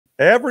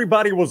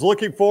Everybody was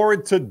looking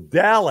forward to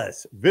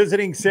Dallas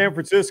visiting San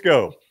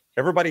Francisco.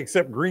 Everybody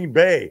except Green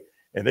Bay,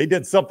 and they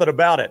did something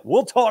about it.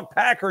 We'll talk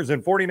Packers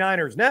and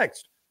 49ers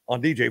next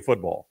on DJ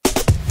Football.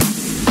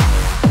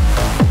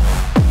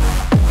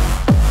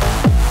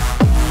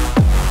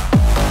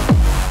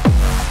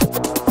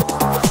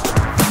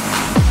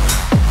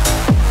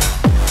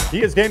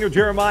 He is Daniel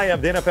Jeremiah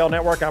of the NFL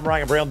Network. I'm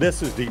Ryan Brown.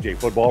 This is DJ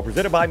Football,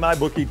 presented by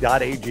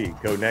MyBookie.ag.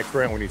 Code next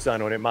round when you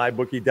sign on at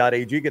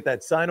MyBookie.ag. Get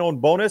that sign-on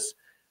bonus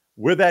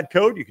with that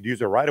code. You can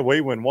use it right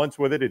away. When once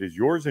with it, it is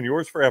yours and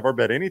yours forever.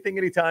 Bet anything,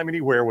 anytime,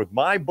 anywhere with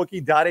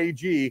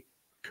MyBookie.ag.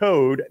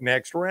 Code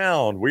next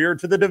round. We are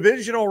to the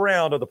divisional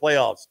round of the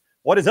playoffs.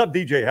 What is up,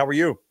 DJ? How are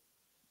you?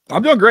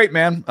 I'm doing great,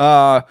 man.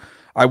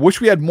 I wish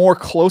we had more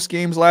close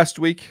games last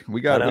week.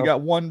 We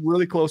got one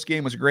really close game.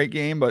 It was a great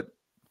game, but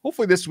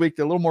hopefully this week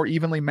they're a little more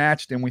evenly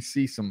matched and we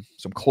see some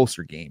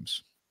closer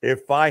games.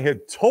 If I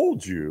had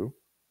told you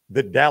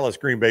that Dallas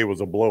Green Bay was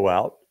a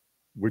blowout,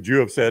 would you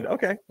have said,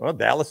 okay, well,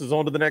 Dallas is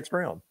on to the next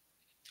round?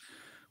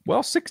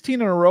 Well,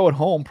 16 in a row at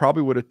home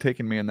probably would have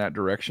taken me in that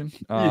direction.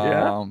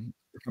 Yeah.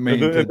 I mean,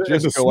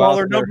 just a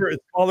smaller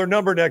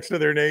number next to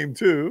their name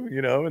too,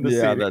 in the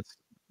seating.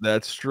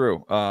 That's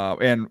true.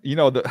 And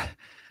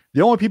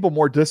the only people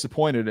more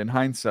disappointed in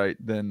hindsight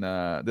than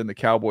the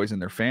Cowboys and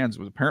their fans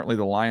was apparently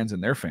the Lions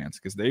and their fans,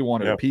 because they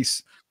wanted a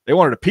piece. They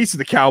wanted a piece of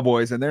the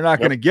Cowboys, and they're not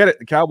going to get it.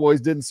 The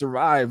Cowboys didn't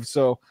survive.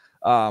 So,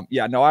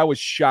 I was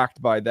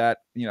shocked by that.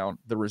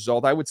 The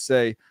result. I would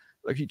say,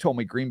 like you told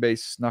me, Green Bay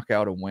snuck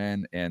out a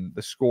win, and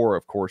the score,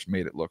 of course,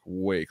 made it look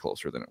way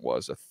closer than it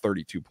was. A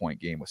 32-point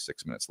game with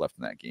 6 minutes left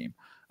in that game.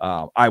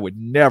 I would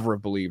never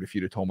have believed if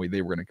you'd have told me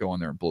they were going to go in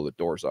there and blow the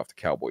doors off the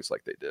Cowboys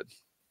like they did.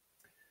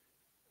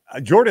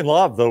 Jordan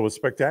Love, though, was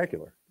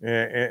spectacular.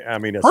 I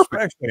mean,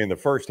 especially in the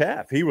first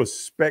half. He was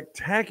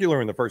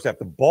spectacular in the first half.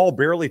 The ball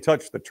barely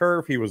touched the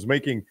turf. He was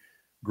making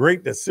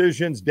great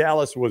decisions.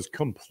 Dallas was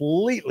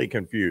completely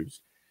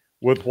confused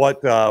with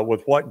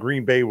what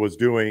Green Bay was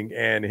doing,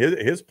 and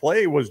his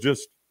play was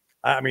just,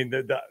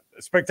 the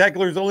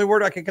spectacular is the only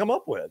word I can come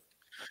up with.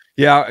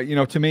 Yeah,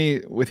 to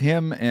me, with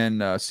him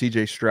and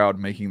C.J. Stroud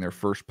making their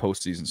first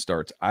postseason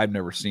starts, I've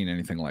never seen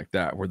anything like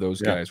that, where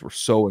those guys were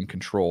so in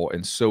control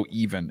and so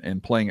even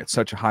and playing at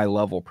such a high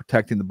level,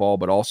 protecting the ball,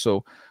 but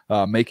also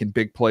making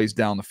big plays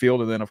down the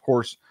field. And then, of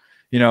course,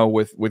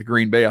 with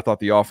Green Bay, I thought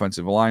the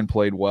offensive line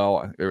played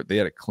well. They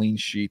had a clean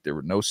sheet. There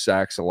were no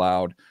sacks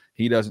allowed.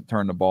 He doesn't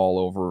turn the ball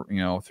over,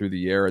 through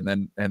the air.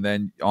 And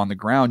then on the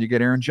ground, you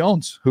get Aaron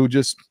Jones, who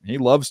he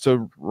loves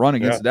to run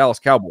against the Dallas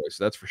Cowboys.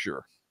 That's for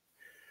sure.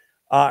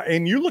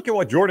 And you look at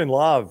what Jordan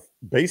Love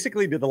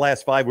basically did the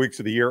last 5 weeks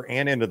of the year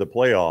and into the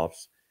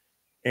playoffs,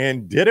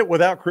 and did it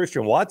without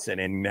Christian Watson.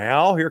 And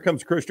now here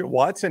comes Christian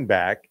Watson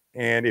back.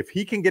 And if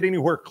he can get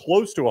anywhere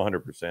close to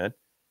 100%,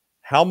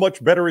 how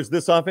much better is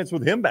this offense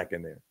with him back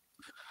in there?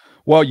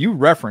 Well, you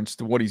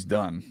referenced what he's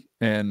done.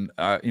 And,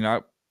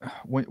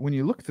 when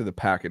you look through the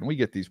packet, and we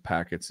get these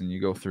packets and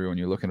you go through and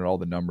you're looking at all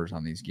the numbers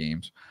on these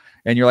games,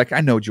 and you're like, I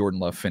know Jordan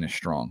Love finished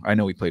strong. I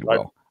know he played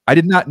well. I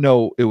did not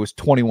know it was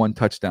 21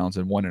 touchdowns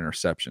and 1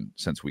 interception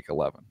since week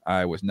 11.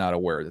 I was not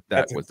aware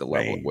that was the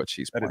level at which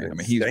he's playing. I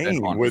mean, he's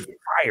been on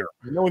fire.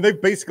 And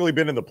they've basically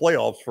been in the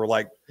playoffs for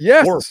 4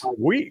 or 5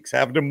 weeks,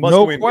 having to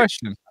must-win.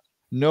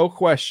 No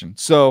question.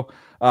 So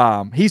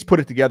he's put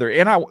it together.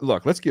 And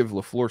let's give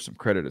LaFleur some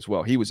credit as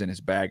well. He was in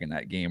his bag in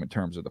that game in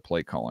terms of the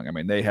play calling. I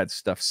mean, they had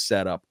stuff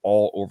set up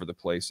all over the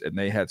place, and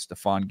they had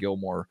Stephon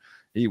Gilmore.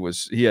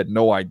 He had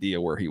no idea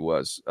where he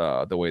was,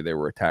 the way they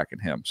were attacking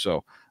him.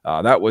 So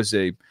that was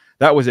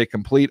a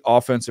complete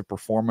offensive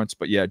performance.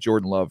 But yeah,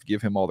 Jordan Love,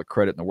 give him all the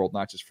credit in the world,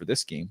 not just for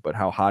this game, but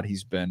how hot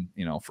he's been,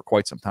 for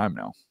quite some time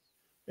now.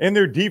 And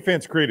their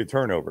defense created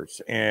turnovers,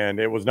 and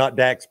it was not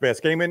Dak's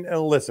best game. And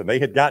listen, they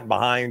had gotten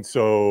behind,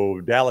 so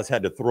Dallas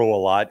had to throw a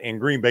lot, and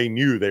Green Bay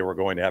knew they were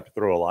going to have to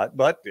throw a lot.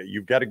 But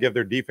you've got to give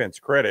their defense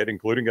credit,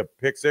 including a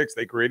pick six.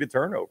 They created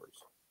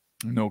turnovers.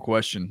 No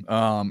question.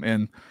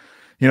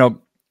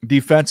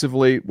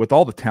 Defensively, with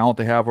all the talent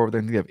they have over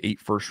there, they have 8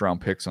 first-round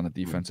picks on the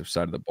defensive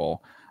side of the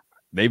ball.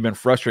 They've been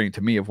frustrating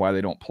to me of why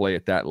they don't play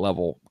at that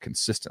level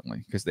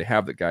consistently, because they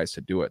have the guys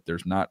to do it.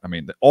 There's not,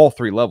 all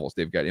 3 levels,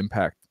 they've got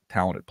impact,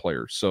 talented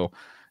players. So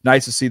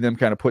nice to see them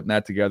kind of putting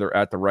that together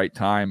at the right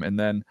time. And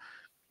then,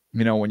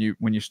 when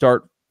you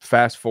start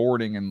fast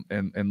forwarding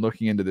and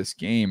looking into this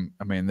game,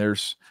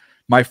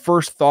 my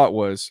first thought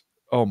was,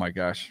 oh my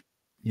gosh,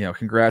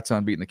 congrats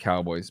on beating the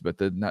Cowboys, but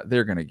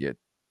they're going to get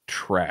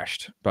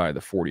trashed by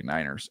the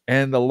 49ers.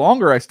 And the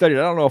longer I studied,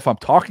 I don't know if I'm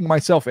talking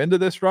myself into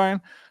this,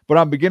 Ryan, but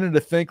I'm beginning to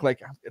think,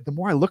 the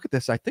more I look at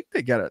this, I think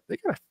they got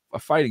a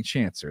fighting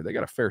chance there. They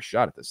got a fair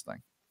shot at this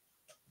thing.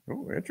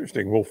 Oh,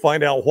 interesting. We'll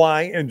find out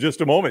why in just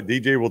a moment.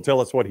 DJ will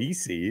tell us what he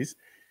sees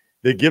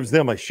that gives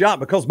them a shot,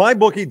 because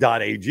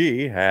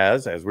MyBookie.ag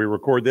has, as we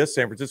record this,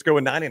 San Francisco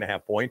a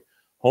 9.5-point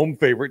home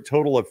favorite,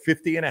 total of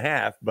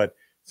 50.5, but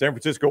San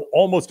Francisco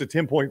almost a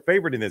 10-point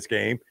favorite in this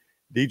game.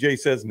 DJ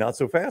says, not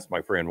so fast,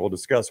 my friend. We'll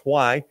discuss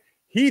why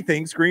he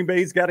thinks Green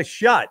Bay's got a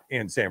shot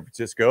in San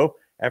Francisco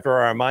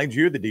After I remind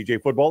you, the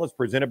DJ Football is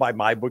presented by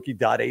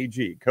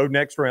MyBookie.ag. Code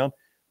next round.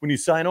 When you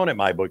sign on at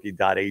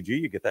MyBookie.ag,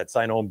 you get that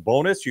sign-on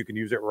bonus. You can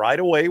use it right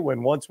away.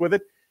 Win once with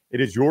it. It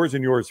is yours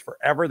and yours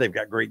forever. They've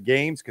got great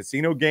games,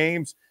 casino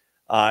games,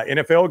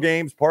 NFL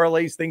games,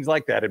 parlays, things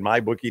like that at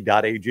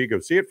MyBookie.ag. Go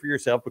see it for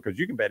yourself because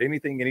you can bet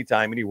anything,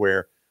 anytime,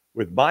 anywhere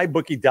with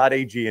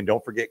MyBookie.ag. And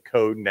don't forget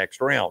code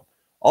next round.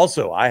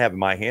 Also, I have in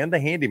my hand the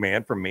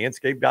Handyman from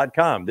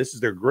Manscaped.com. This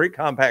is their great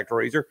compact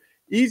razor.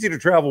 Easy to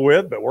travel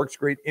with, but works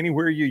great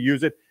anywhere you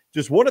use it.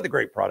 Just one of the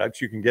great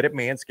products you can get at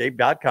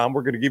Manscaped.com.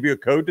 We're going to give you a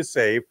code to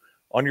save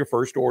on your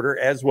first order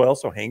as well,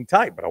 so hang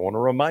tight. But I want to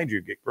remind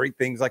you, get great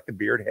things like the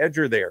Beard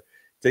Hedger there.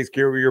 Takes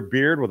care of your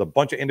beard with a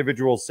bunch of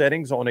individual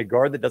settings on a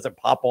guard that doesn't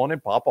pop on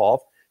and pop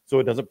off, so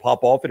it doesn't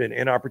pop off at an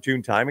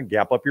inopportune time and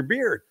gap up your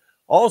beard.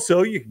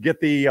 Also, you can get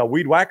the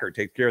Weed Whacker.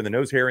 Takes care of the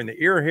nose hair and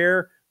the ear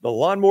hair. The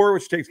Lawnmower,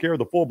 which takes care of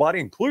the full body,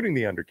 including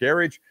the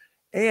undercarriage.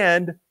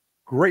 And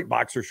great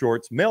boxer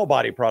shorts, male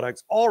body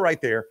products, all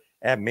right there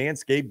at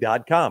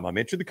manscaped.com. I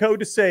mentioned the code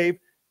to save,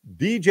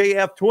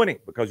 DJF20,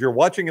 because you're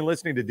watching and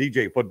listening to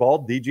DJ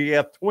Football.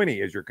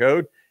 DJF20 is your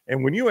code.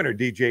 And when you enter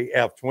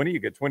DJF20, you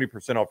get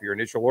 20% off your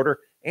initial order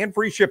and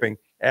free shipping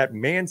at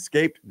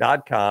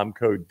manscaped.com,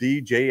 code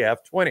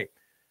DJF20.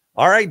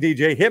 All right,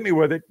 DJ, hit me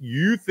with it.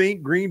 You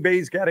think Green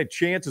Bay's got a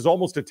chance as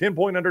almost a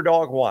 10-point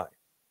underdog? Why?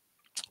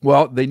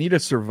 Well, they need to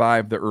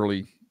survive the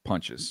early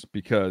punches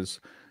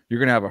because you're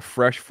going to have a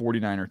fresh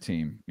 49er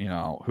team,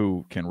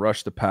 who can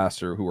rush the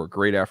passer, who are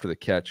great after the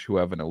catch, who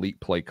have an elite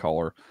play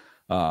caller.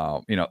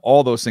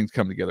 All those things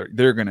come together.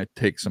 They're going to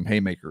take some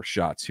haymaker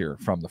shots here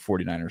from the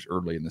 49ers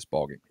early in this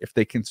ballgame. If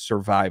they can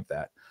survive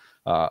that,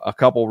 a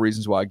couple of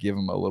reasons why I give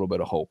them a little bit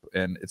of hope.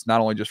 And it's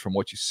not only just from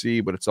what you see,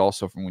 but it's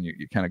also from when you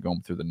kind of go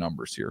through the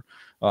numbers here.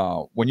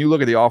 When you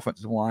look at the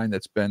offensive line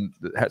that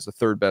has the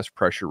third best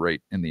pressure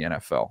rate in the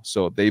NFL.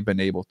 So they've been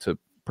able to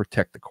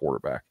protect the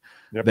quarterback.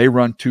 Yep. They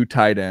run two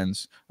tight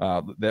ends.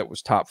 That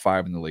was top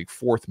 5 in the league,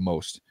 4th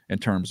most in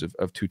terms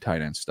of two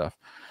tight end stuff.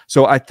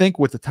 So I think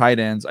with the tight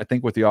ends, I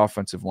think with the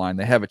offensive line,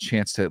 they have a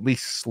chance to at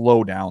least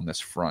slow down this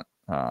front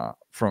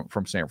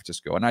from San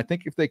Francisco. And I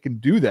think if they can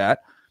do that,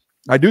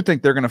 I do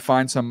think they're going to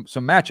find some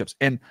matchups.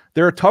 And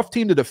they're a tough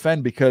team to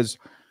defend because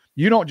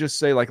you don't just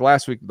say like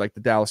last week, like the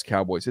Dallas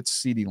Cowboys, it's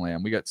CeeDee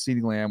Lamb. We got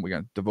CeeDee Lamb. We got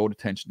to devote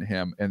attention to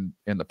him. And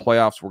in the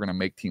playoffs, we're going to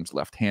make teams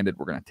left-handed.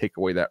 We're going to take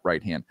away that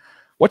right hand.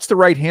 What's the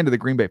right hand of the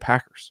Green Bay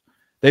Packers?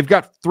 They've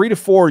got 3 to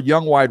 4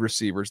 young wide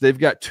receivers. They've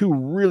got 2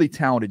 really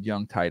talented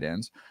young tight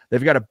ends.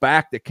 They've got a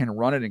back that can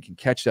run it and can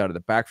catch it out of the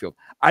backfield.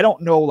 I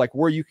don't know like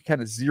where you can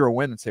kind of zero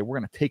in and say, we're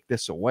going to take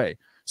this away.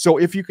 So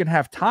if you can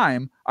have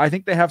time, I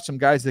think they have some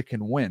guys that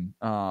can win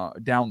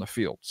down the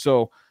field.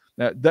 So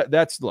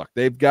that's look,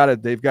 they've got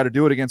to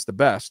do it against the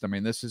best. I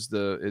mean, this is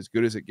as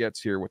good as it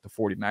gets here with the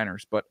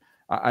 49ers, but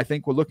I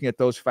think we're looking at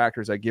those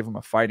factors. I give them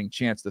a fighting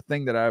chance. The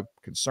thing that I'm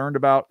concerned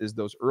about is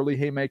those early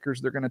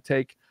haymakers they're going to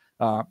take.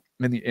 And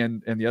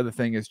the other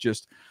thing is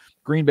just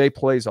Green Bay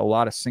plays a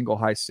lot of single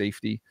high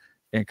safety,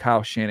 and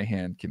Kyle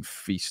Shanahan can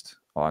feast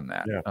on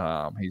that.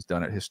 Yeah. He's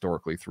done it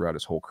historically throughout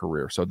his whole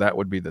career. So that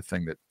would be the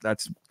thing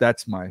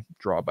that's my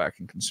drawback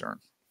and concern.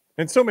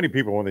 And so many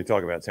people, when they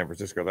talk about San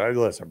Francisco,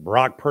 listen,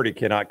 Brock Purdy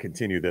cannot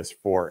continue this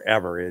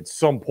forever. At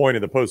some point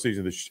in the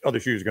postseason, the other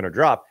shoe is going to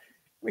drop.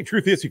 I mean,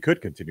 truth is, he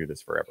could continue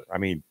this forever. I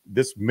mean,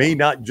 this may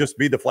not just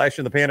be the flash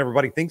in the pan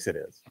everybody thinks it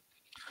is.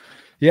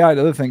 Yeah,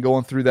 another thing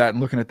going through that and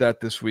looking at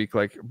that this week,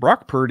 like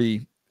Brock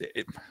Purdy,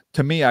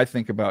 to me, I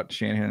think about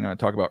Shanahan and I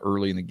talk about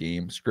early in the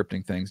game,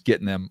 scripting things,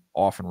 getting them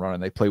off and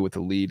running. They play with the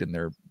lead and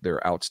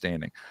they're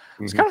outstanding.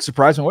 Mm-hmm. It's kind of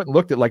surprising. I went and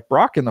looked at like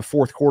Brock in the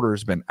 4th quarter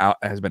has been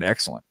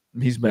excellent.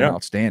 He's been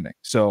outstanding.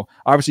 So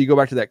obviously you go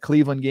back to that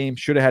Cleveland game,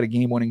 should have had a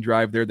game-winning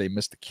drive there. They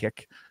missed the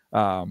kick.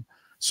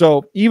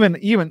 So even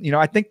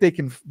I think they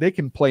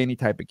can play any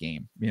type of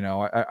game.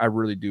 I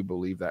really do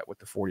believe that with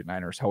the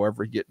 49ers.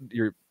 However,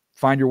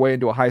 find your way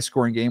into a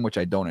high-scoring game, which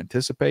I don't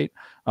anticipate,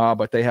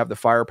 but they have the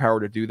firepower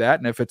to do that.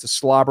 And if it's a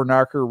slobber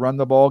knocker, run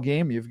the ball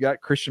game, you've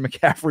got Christian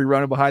McCaffrey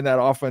running behind that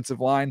offensive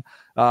line.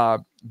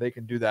 They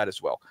can do that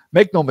as well.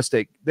 Make no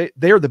mistake,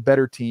 they are the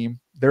better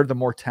team. They're the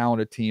more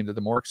talented team. They're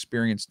the more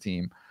experienced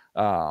team.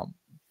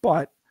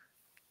 But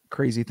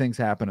crazy things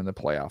happen in the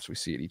playoffs. We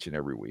see it each and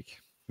every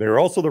week. They're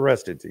also the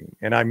rested team.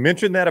 And I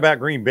mentioned that about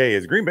Green Bay,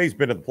 is Green Bay's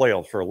been in the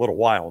playoffs for a little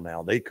while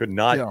now. They could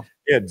not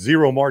had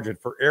zero margin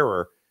for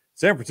error.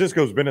 San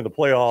Francisco's been in the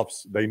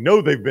playoffs. They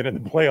know they've been in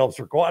the playoffs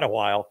for quite a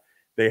while.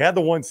 They had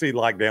the 1 seed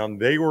lockdown.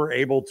 They were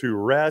able to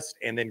rest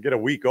and then get a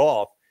week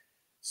off.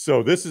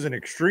 So this is an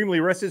extremely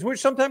rested, which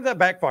sometimes that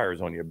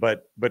backfires on you.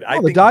 But I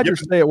think the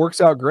Dodgers say it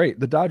works out great.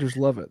 The Dodgers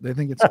love it. They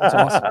think it's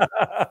awesome.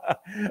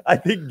 I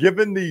think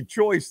given the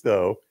choice,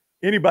 though,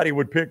 anybody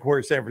would pick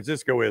where San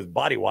Francisco is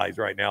body-wise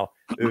right now.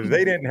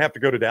 They didn't have to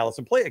go to Dallas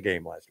and play a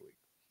game last week.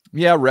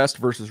 Yeah, rest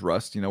versus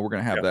rust. We're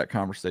going to have that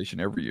conversation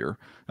every year.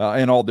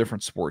 In all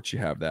different sports, you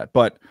have that.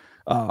 But,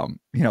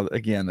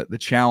 again, the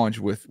challenge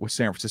with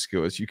San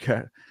Francisco is you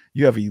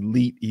have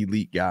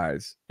elite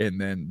guys. And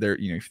then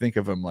you think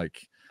of them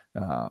like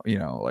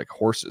like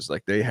horses.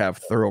 Like they have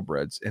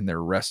thoroughbreds and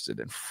they're rested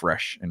and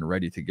fresh and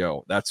ready to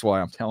go. That's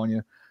why I'm telling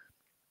you,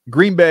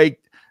 Green Bay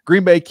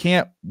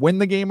can't win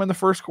the game in the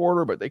first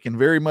quarter, but they can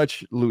very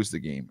much lose the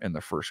game in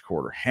the first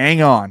quarter.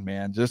 Hang on,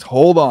 man. Just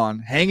hold on.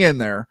 Hang in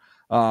there.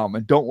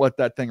 And don't let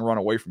that thing run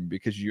away from you,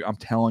 because I'm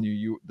telling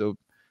you,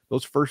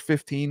 those first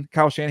 15,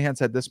 Kyle Shanahan's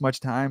had this much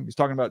time. He's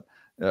talking about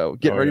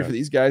getting ready for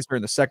these guys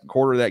during the second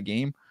quarter of that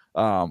game.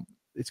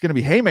 It's going to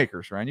be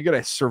haymakers, right? You got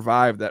to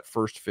survive that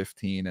first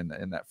 15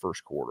 in that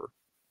first quarter.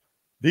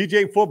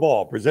 DJ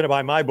football presented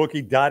by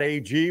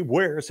MyBookie.ag,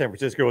 where San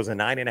Francisco is a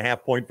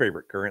 9.5-point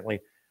favorite currently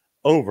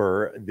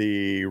over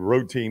the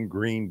road team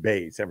Green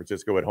Bay. San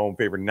Francisco at home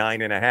favored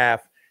 9.5.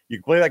 You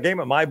can play that game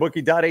at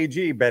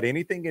MyBookie.ag. Bet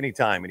anything,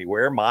 anytime,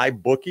 anywhere.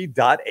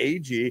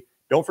 MyBookie.ag.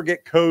 Don't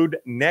forget code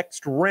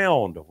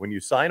NEXTROUND when you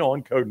sign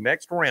on. Code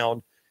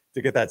NEXTROUND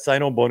to get that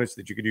sign-on bonus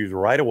that you can use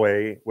right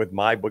away with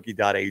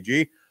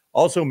MyBookie.ag.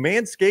 Also,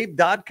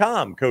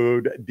 Manscaped.com.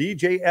 Code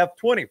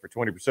DJF20 for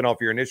 20% off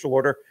your initial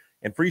order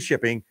and free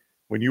shipping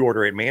when you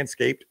order at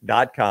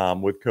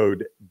Manscaped.com with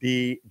code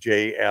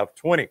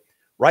DJF20.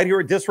 Right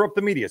here at Disrupt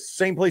the Media,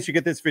 same place you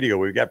get this video.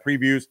 We've got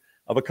previews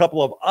of a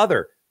couple of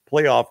other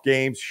playoff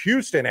games.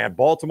 Houston at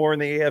Baltimore in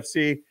the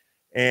AFC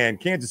and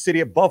Kansas City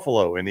at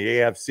Buffalo in the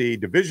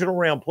AFC divisional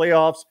round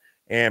playoffs.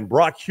 And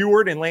Brock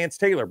Heward and Lance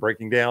Taylor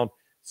breaking down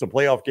some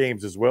playoff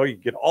games as well. You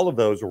can get all of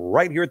those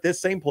right here at this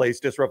same place,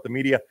 Disrupt the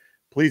Media.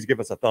 Please give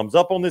us a thumbs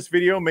up on this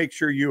video. Make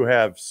sure you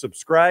have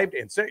subscribed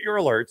and set your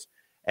alerts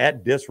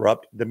at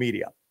Disrupt the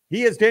Media.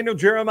 He is Daniel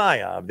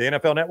Jeremiah of the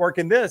NFL Network,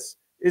 and this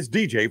is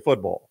DJ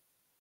Football.